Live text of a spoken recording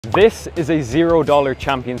This is a $0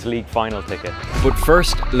 Champions League final ticket. But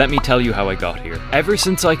first, let me tell you how I got here. Ever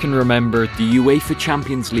since I can remember, the UEFA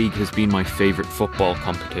Champions League has been my favourite football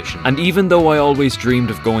competition. And even though I always dreamed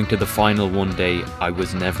of going to the final one day, I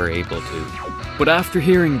was never able to. But after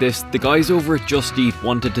hearing this, the guys over at Just Eat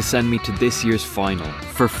wanted to send me to this year's final,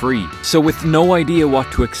 for free. So with no idea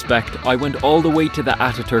what to expect, I went all the way to the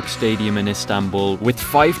Atatürk Stadium in Istanbul with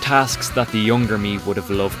 5 tasks that the younger me would have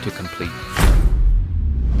loved to complete.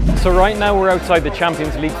 So right now we're outside the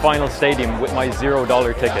Champions League Final stadium with my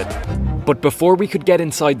 $0 ticket. But before we could get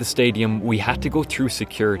inside the stadium, we had to go through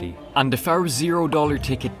security. And if our $0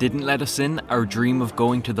 ticket didn't let us in, our dream of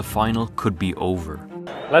going to the final could be over.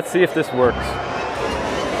 Let's see if this works.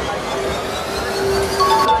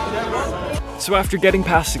 So after getting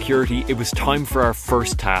past security, it was time for our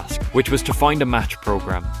first task, which was to find a match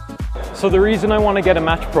program. So the reason I want to get a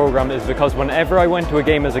match program is because whenever I went to a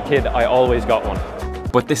game as a kid, I always got one.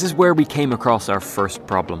 But this is where we came across our first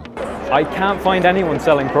problem. I can't find anyone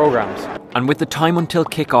selling programs. And with the time until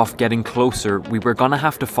kickoff getting closer, we were gonna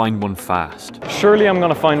have to find one fast. Surely I'm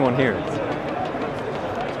gonna find one here.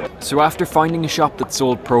 So after finding a shop that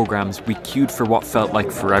sold programs, we queued for what felt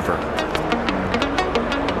like forever.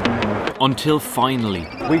 Until finally,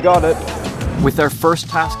 we got it. With our first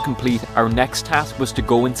task complete, our next task was to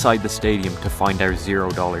go inside the stadium to find our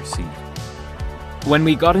 $0 seat. When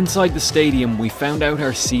we got inside the stadium, we found out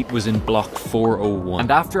our seat was in block 401.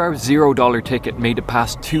 And after our $0 ticket made it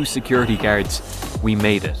past 2 security guards, we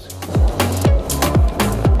made it.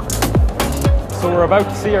 So we're about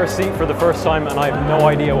to see our seat for the first time and I have no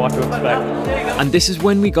idea what to expect. And this is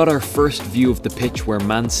when we got our first view of the pitch where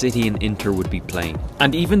Man City and Inter would be playing.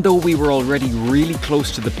 And even though we were already really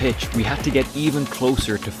close to the pitch, we had to get even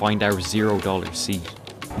closer to find our $0 seat.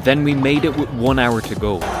 Then we made it with 1 hour to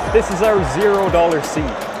go. This is our $0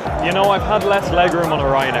 seat. You know, I've had less legroom on a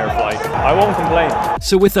Ryanair flight. I won't complain.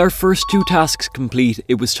 So with our first 2 tasks complete,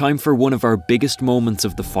 it was time for one of our biggest moments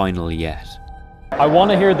of the final yet. I want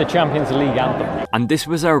to hear the Champions League anthem. And this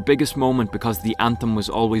was our biggest moment because the anthem was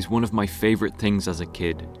always one of my favourite things as a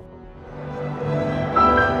kid.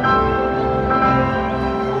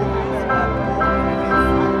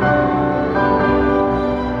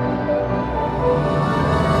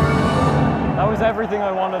 Everything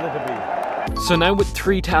I wanted it to be. So now with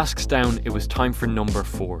 3 tasks down, it was time for number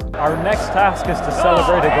 4. Our next task is to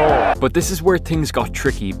celebrate a goal. But this is where things got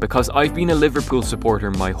tricky because I've been a Liverpool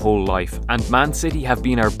supporter my whole life and Man City have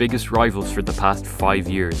been our biggest rivals for the past 5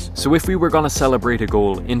 years. So if we were gonna celebrate a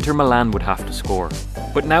goal, Inter Milan would have to score.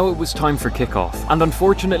 But now it was time for kickoff. And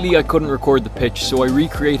unfortunately I couldn't record the pitch, so I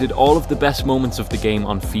recreated all of the best moments of the game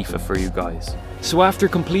on FIFA for you guys. So after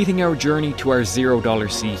completing our journey to our $0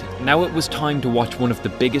 seat, now it was time to watch one of the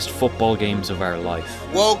biggest football games of our life.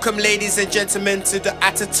 Welcome ladies and gentlemen to the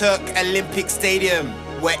Atatürk Olympic Stadium,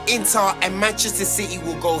 where Inter and Manchester City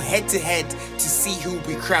will go head to head to see who will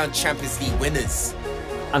be crowned Champions League winners.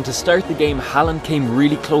 And to start the game, Haaland came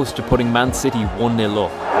really close to putting Man City 1-0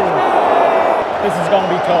 up. This is going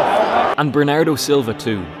to be tough. And Bernardo Silva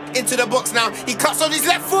too. Into the box now, he cuts on his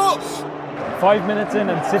left foot! 5 minutes in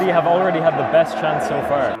and City have already had the best chance so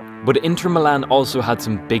far. But Inter Milan also had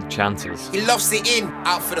some big chances. He lofts it in,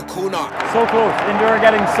 out for the corner. So close, Inter are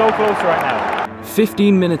getting so close right now.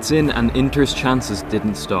 15 minutes in and Inter's chances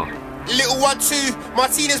didn't stop. Little 1-2,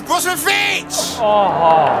 Martinez Brozovic!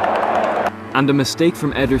 Oh. And a mistake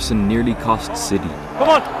from Ederson nearly cost City. Come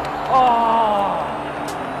on! Oh.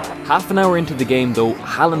 Half an hour into the game though,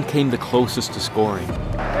 Haaland came the closest to scoring.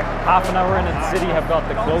 Half an hour in and City have got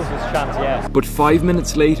the closest chance yet. But 5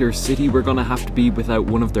 minutes later, City were going to have to be without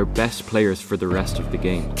one of their best players for the rest of the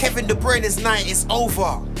game. Kevin De Bruyne's night is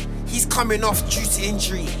over. He's coming off due to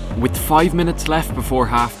injury. With 5 minutes left before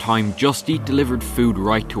half-time, Just Eat delivered food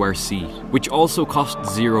right to our seat, which also cost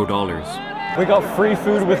 $0. We got free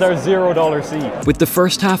food with our $0 seat. With the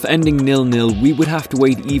first half ending 0-0, we would have to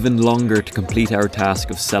wait even longer to complete our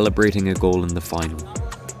task of celebrating a goal in the final.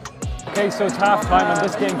 Okay, so it's half time and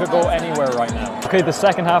this game could go anywhere right now. Okay, the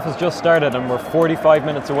second half has just started and we're 45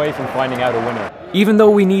 minutes away from finding out a winner. Even though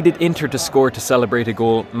we needed Inter to score to celebrate a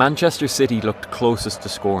goal, Manchester City looked closest to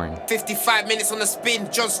scoring. 55 minutes on the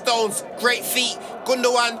spin, John Stones, great feet.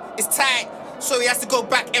 Gundogan is tight, so he has to go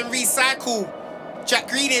back and recycle. Jack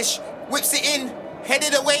Grealish whips it in,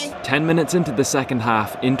 headed away. 10 minutes into the second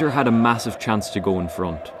half, Inter had a massive chance to go in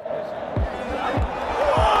front.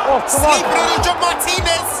 Oh, come on! Sleeping on John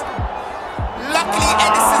Martinez! Luckily,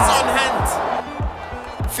 Edison's on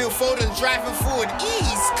hand. Phil Foden driving forward.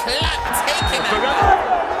 He's clapped, taking it.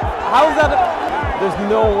 How is that? There's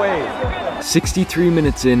no way. 63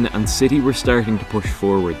 minutes in and City were starting to push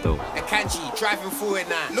forward though. Akanji driving forward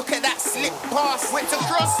now. Look at that slip pass, went to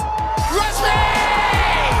cross. Rosary!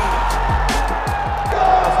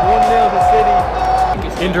 That's 1-0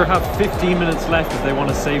 to City. Inter have 15 minutes left if they want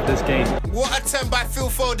to save this game. What a turn by Phil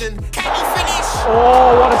Foden. Can he finish?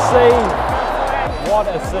 Oh, what a save! What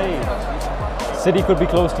a save. City could be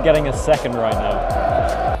close to getting a second right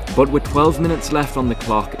now. But with 12 minutes left on the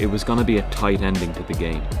clock, it was going to be a tight ending to the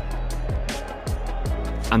game.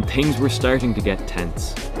 And things were starting to get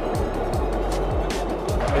tense.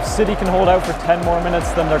 If City can hold out for 10 more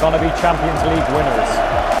minutes, then they're going to be Champions League winners.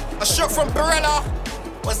 A shot from Barella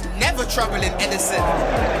was never troubling Edison.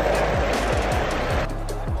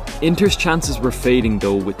 Inter's chances were fading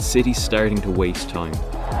though, with City starting to waste time.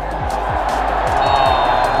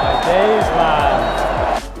 My days,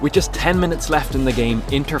 man. With just 10 minutes left in the game,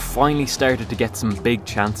 Inter finally started to get some big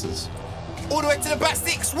chances. All the way to the back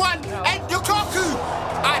six, one, and Lukaku.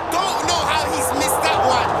 I don't know how he's missed that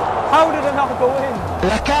one. How did it not go in?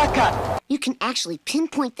 You can actually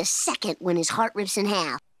pinpoint the second when his heart rips in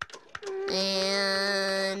half.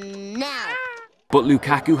 And now. But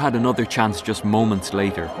Lukaku had another chance just moments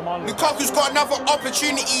later. Lukaku's got another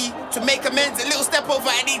opportunity to make amends, a little step over,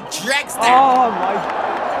 and he drags that. Oh my.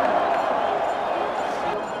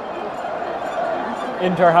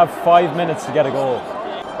 Inter have 5 minutes to get a goal.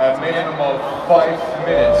 A minimum of 5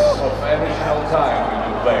 minutes of additional time will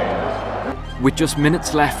be played. With just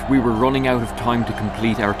minutes left, we were running out of time to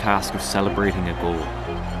complete our task of celebrating a goal.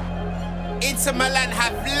 Inter Milan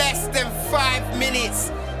have less than 5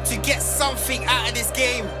 minutes to get something out of this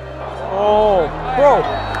game. Oh, bro.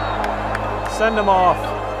 Send them off.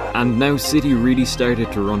 And now City really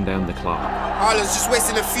started to run down the clock. Haaland's just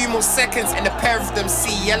wasting a few more seconds and the pair of them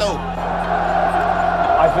see yellow.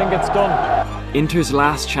 I think it's done. Inter's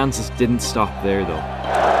last chances didn't stop there though.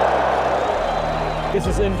 This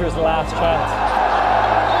is Inter's last chance.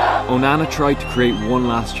 Onana tried to create one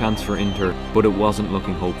last chance for Inter, but it wasn't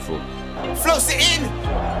looking hopeful. Floats it in.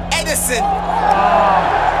 Edison.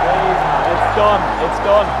 It's done. It's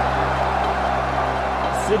done.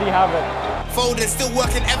 City have it. Foden's still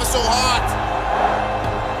working ever so hard.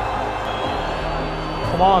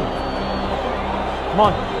 Come on. Come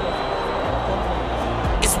on.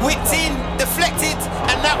 It's whipped in, deflected,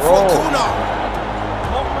 and now for a corner.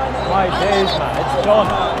 My days, man. It's done.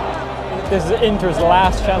 This is Inter's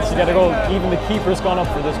last chance to get a goal. Even the keeper's gone up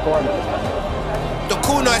for this corner. The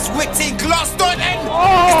corner is whipped in, glassed on, and is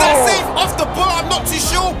that safe off the bar? I'm not too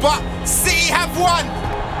sure, but City have won.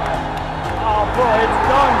 Oh, bro, it's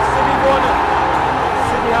done. City won it.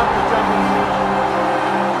 City have the Champions League.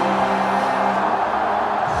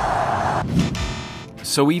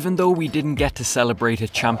 So even though we didn't get to celebrate a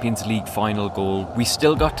Champions League final goal, we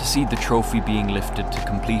still got to see the trophy being lifted to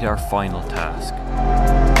complete our final task.